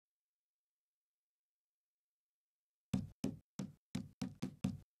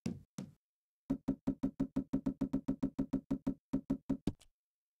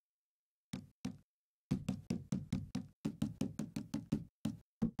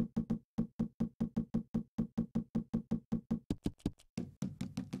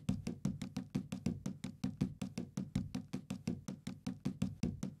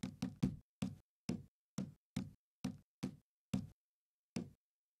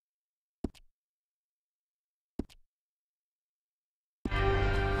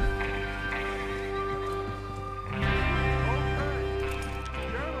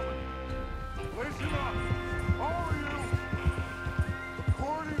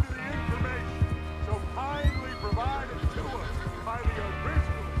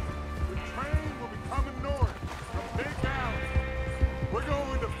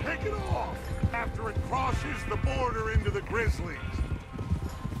into the Grizzlies.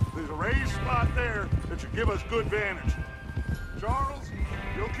 There's a raised spot there that should give us good vantage. Charles,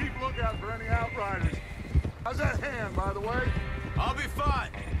 you'll keep lookout for any outriders. How's that hand, by the way? I'll be fine.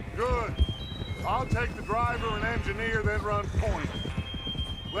 Good. I'll take the driver and engineer, then run point.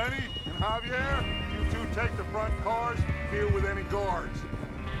 Lenny and Javier, you two take the front cars, deal with any guards.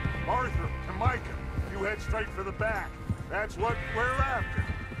 Arthur and Micah, you head straight for the back. That's what we're after.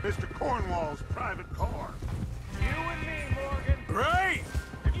 Mr. Cornwall's private car. You and me, Morgan. Great!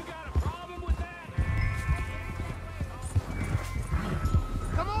 Have you got a problem with that?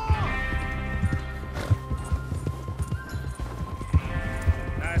 Come on!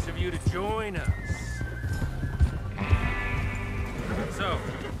 Nice of you to join us. So,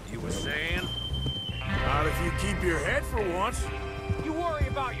 you were saying? Not if you keep your head for once. You worry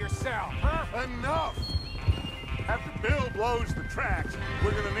about yourself, huh? Enough! After Bill blows the tracks,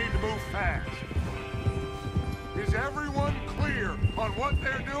 we're gonna need to move fast. Is everyone clear on what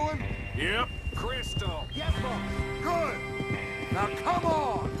they're doing? Yep. Crystal. Yes, boss. Good! Now come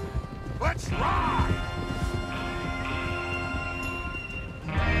on! Let's ride!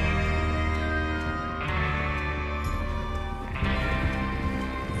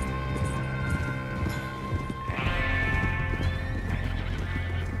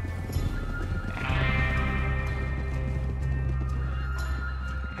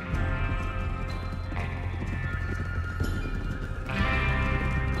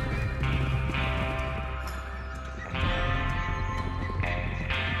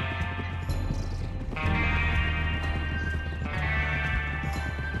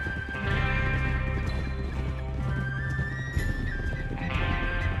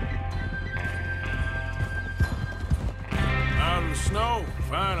 Snow,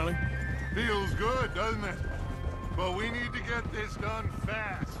 finally. Feels good, doesn't it? But we need to get this done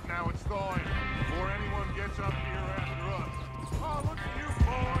fast. Now it's thawing, before anyone gets up here after us. Oh, look at you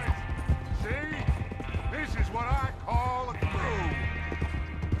boys. See? This is what I call a crew.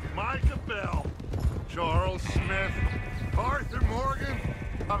 Micah Bell, Charles Smith, Arthur Morgan,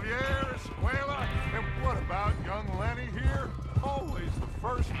 Javier Escuela, and what about young Lenny here? Always the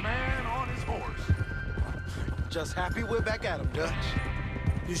first man on his horse. Just happy we're back at him, Dutch.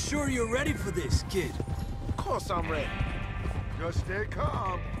 You sure you're ready for this, kid? Of course I'm ready. Just stay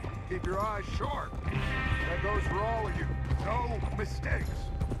calm. Keep your eyes sharp. That goes for all of you. No mistakes.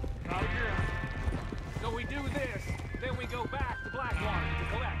 Not again. So we do this, then we go back to Blackwater to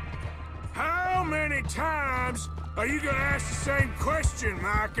collect. How many times are you gonna ask the same question,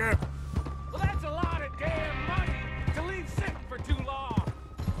 Micah? Well, that's a lot of damn money to leave sitting for too long.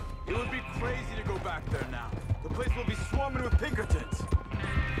 It would be crazy to go back there now. The place will be swarming with Pinkertons.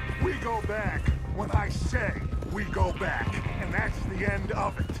 We go back when I say we go back, and that's the end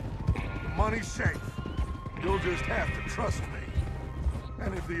of it. The money's safe. You'll just have to trust me.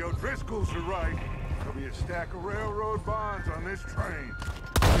 And if the O'Driscolls are right, there'll be a stack of railroad bonds on this train.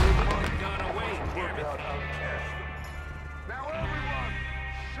 Good money. Gonna wait, Work damn it. out how to cash them. Now everyone,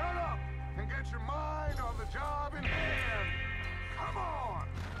 shut up and get your mind on the job in hand. Come on!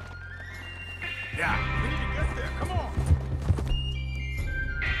 Yeah, we need to get there. Come on.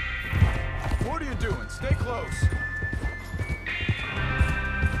 What are you doing? Stay close.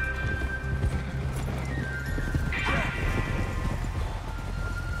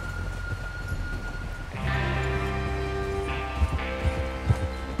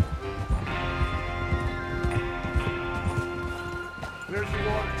 There's the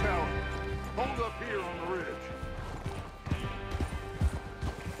water tower. Hold up here on the ridge.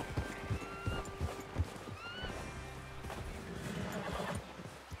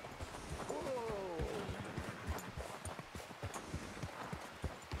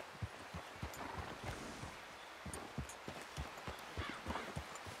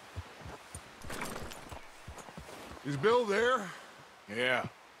 Is Bill there? Yeah.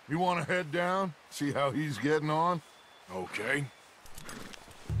 You want to head down? See how he's getting on? Okay.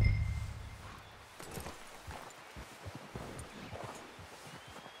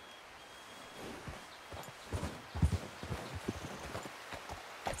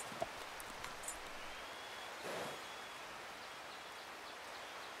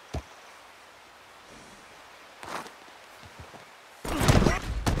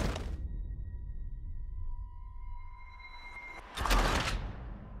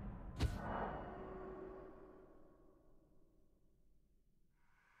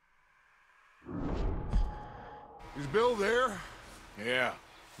 Is Bill there? Yeah.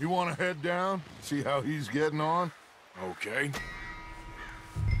 You want to head down? See how he's getting on? Okay.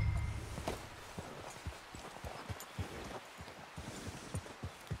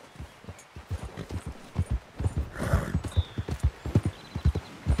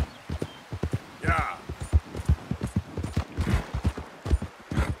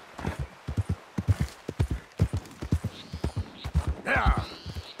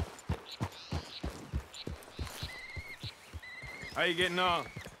 How you getting on?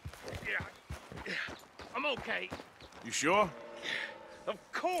 Yeah, I'm okay. You sure?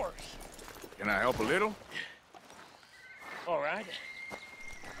 Of course. Can I help a little? All right.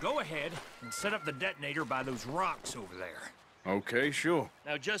 Go ahead and set up the detonator by those rocks over there. Okay, sure.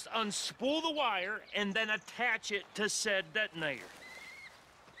 Now just unspool the wire and then attach it to said detonator.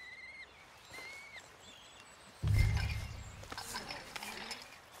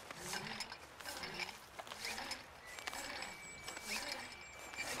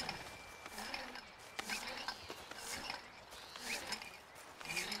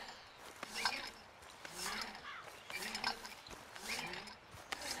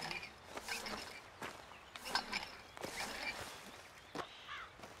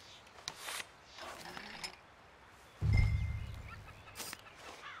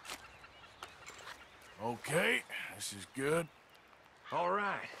 Okay, this is good. All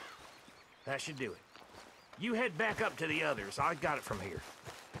right. That should do it. You head back up to the others. I got it from here.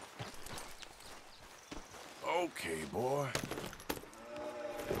 Okay, boy.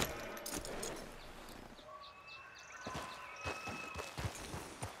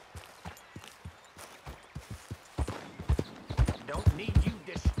 Don't need you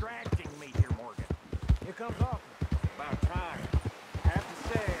distracting me here, Morgan. Here comes Hoffman. About time. I have to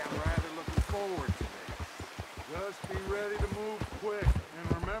say, I'm rather looking forward to this. Just be ready to move quick.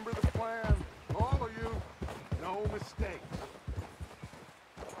 And remember the plan. All of you. No mistakes.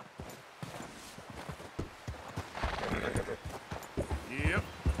 Yep.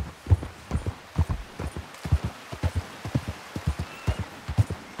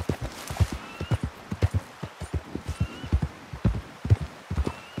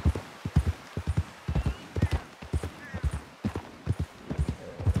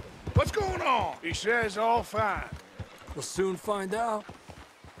 What's going on? He says all fine. We'll soon find out.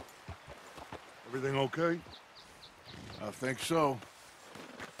 Everything okay? I think so.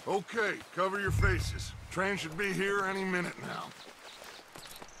 Okay, cover your faces. Train should be here any minute now.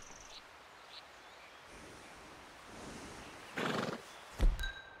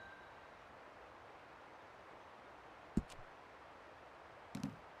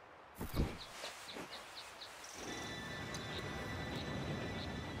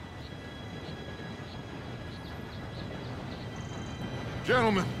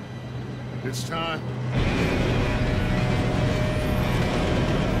 Gentlemen, it's time.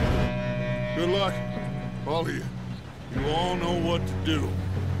 Good luck, all of you. You all know what to do.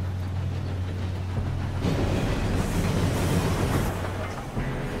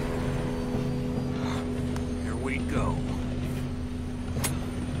 Here we go.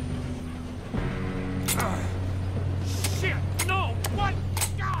 Shit! No! What?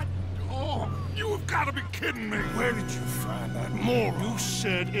 God! Oh, you have got to be kidding me. Where did you find that moron? You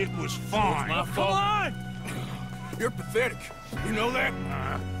said it was fine. my Come fault. on! You're pathetic. You know that?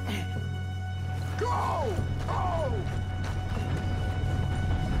 Go! Go!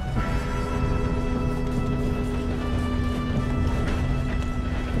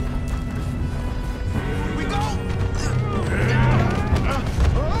 Here we go!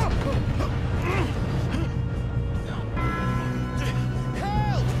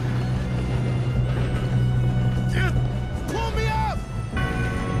 Help! Pull me up!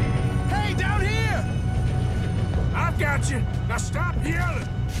 Hey, down here! I've got you. Now stop yelling.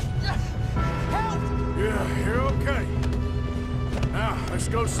 Help! Yeah, you're okay. Now, let's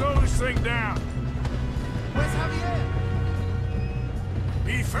go slow this thing down. Where's Javier?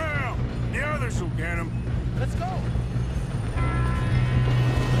 He fell. The others will get him. Let's go.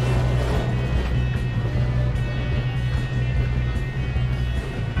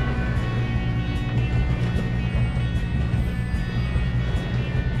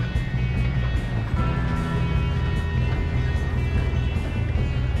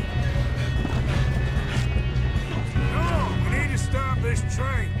 No, we need to stop this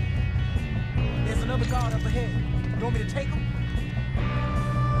train. There's another guard up ahead. You want me to take him?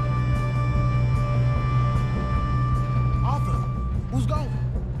 Arthur, who's going?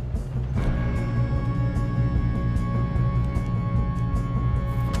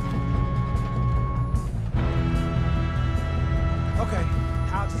 Okay,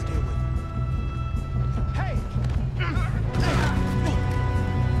 I'll just deal with it. Hey!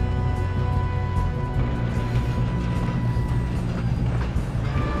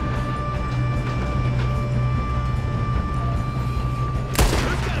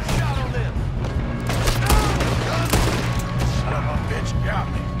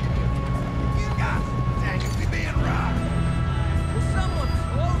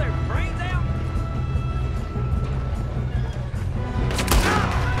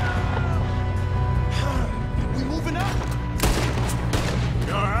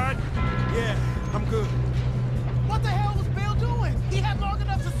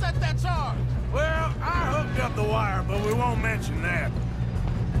 don't mention that.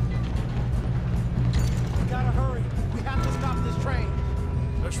 We gotta hurry. We have to stop this train.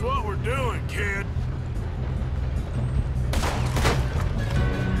 That's what we're doing, kid.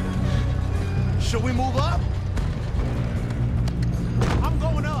 Should we move up? I'm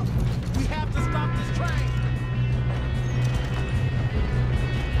going up. We have to stop this train.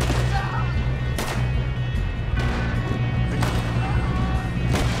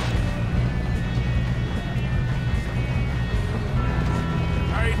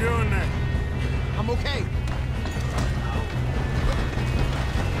 How you doing there? I'm okay.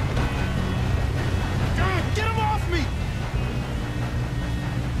 Get him off me!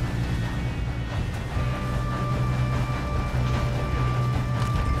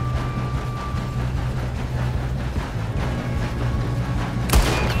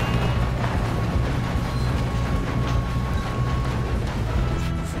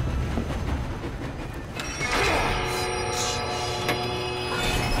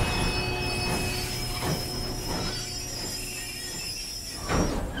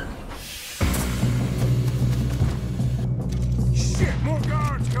 Shit, more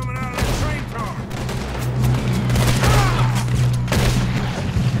guards coming out of that train car.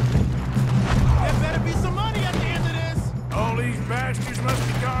 There better be some money at the end of this. All these bastards must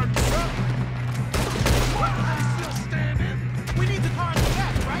be guarding something. He's still standing. We need the cars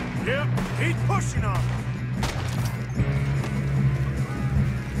back, right? Yep, he's pushing on them.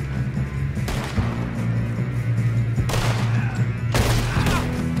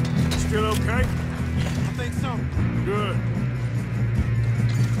 Still okay? I think so. Good.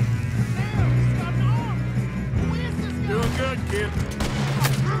 Damn, he's got an arm. Who is this guy? Doing good, kid.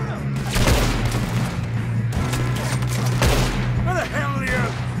 Where the hell are the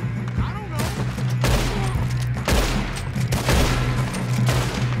others? I don't know.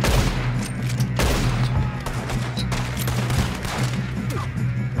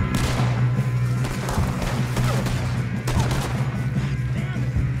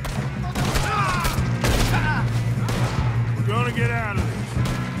 We're gonna get out of this.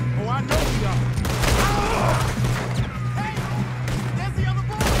 Oh, I know we are. Hey, there's the other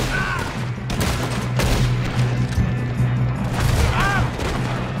boy.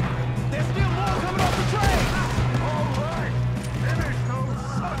 There's still more coming off the train. All right. Finish those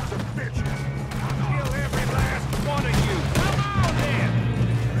sons of bitches. Kill every last one of you. Come on, then.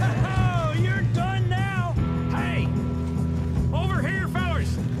 Oh, you're done now? Hey, over here,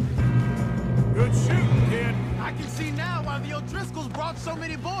 fellas. Good shooting, kid. I can see now why the O'Driscolls brought so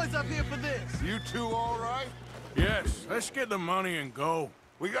many boys up here for this. You two all right? Yes, let's get the money and go.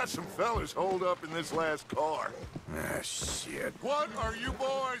 We got some fellas holed up in this last car. Ah, shit. What are you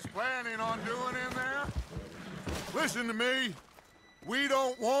boys planning on doing in there? Listen to me. We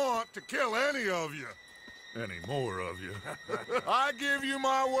don't want to kill any of you. Any more of you. I give you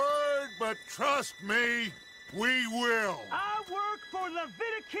my word, but trust me, we will. I work for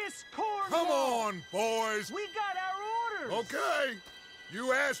Leviticus Corps. Come on, boys. We got our orders. Okay.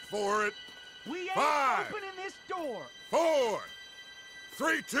 You asked for it. We ain't 5, opening this door. 4,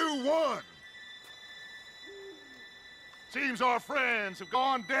 3, 2, 1. Seems our friends have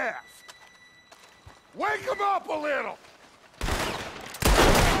gone deaf. Wake them up a little.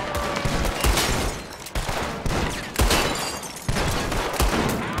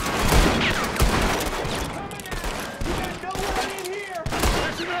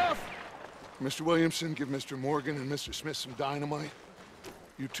 That's enough. Mr. Williamson, give Mr. Morgan and Mr. Smith some dynamite.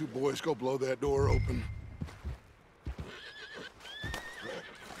 You two boys go blow that door open.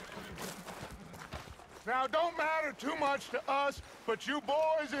 Now, it don't matter too much to us, but you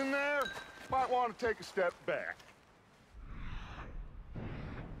boys in there might want to take a step back.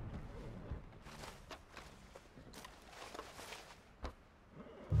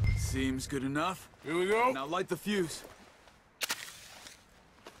 Seems good enough. Here we go. Now light the fuse.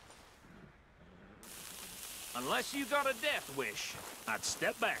 Unless you got a death wish, I'd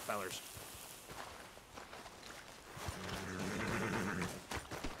step back, fellas.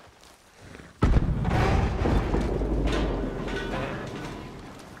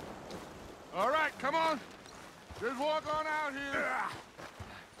 All right, come on. Just walk on out here.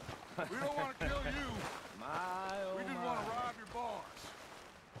 We don't want to kill you. We just want to rob your boss.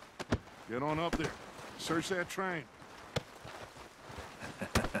 Get on up there. Search that train.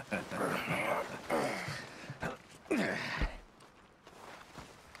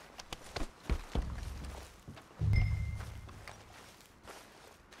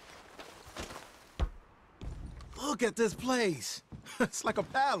 Look at this place. It's like a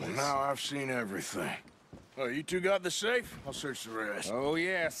palace. Now I've seen everything. Oh, you two got the safe? I'll search the rest. Oh,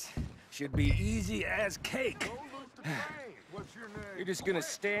 yes. Should be easy as cake. Go loot What's your name? You're just gonna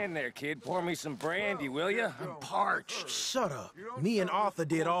stand there, kid. Pour me some brandy, will you? I'm parched. Shut up. Me and Arthur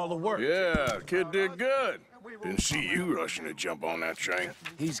did all the work. Yeah, kid did good. Didn't see you rushing to jump on that train.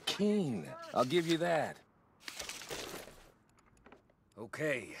 He's keen. I'll give you that.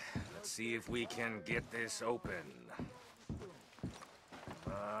 Okay, let's see if we can get this open.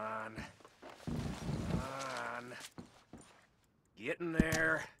 Come on. Come on. Get in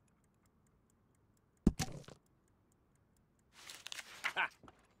there. Ha!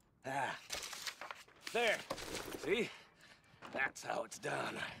 Ah. There. See? That's how it's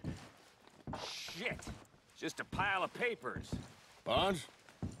done. Shit. Just a pile of papers. Bonds?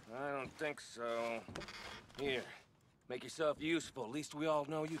 I don't think so. Here. Make yourself useful. At least we all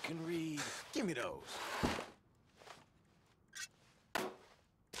know you can read. Give me those.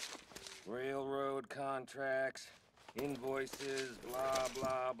 Railroad contracts, invoices, blah,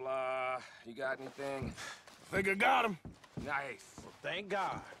 blah, blah. You got anything? Think I got him. Nice. Well, thank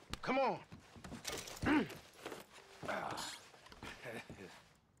God. Come on.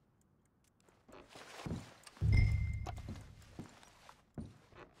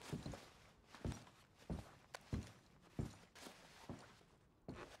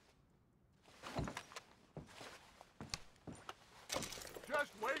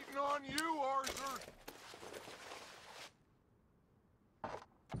 Just waiting on you, Arthur.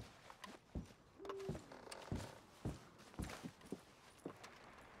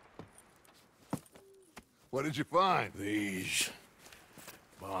 What did you find? These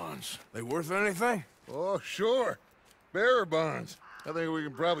bonds. They worth anything? Oh, sure. Bearer bonds. I think we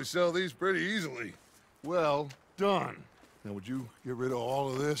can probably sell these pretty easily. Well done. Now, would you get rid of all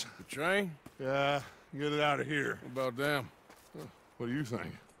of this? The train? Yeah, get it out of here. What about them? What do you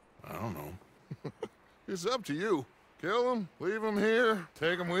think? I don't know. It's up to you. Kill them, leave them here,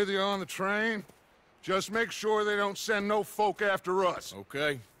 take them with you on the train. Just make sure they don't send no folk after us.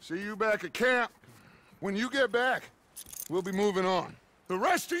 Okay. See you back at camp. When you get back, we'll be moving on. The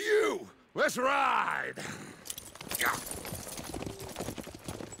rest of you, let's ride! Yeah.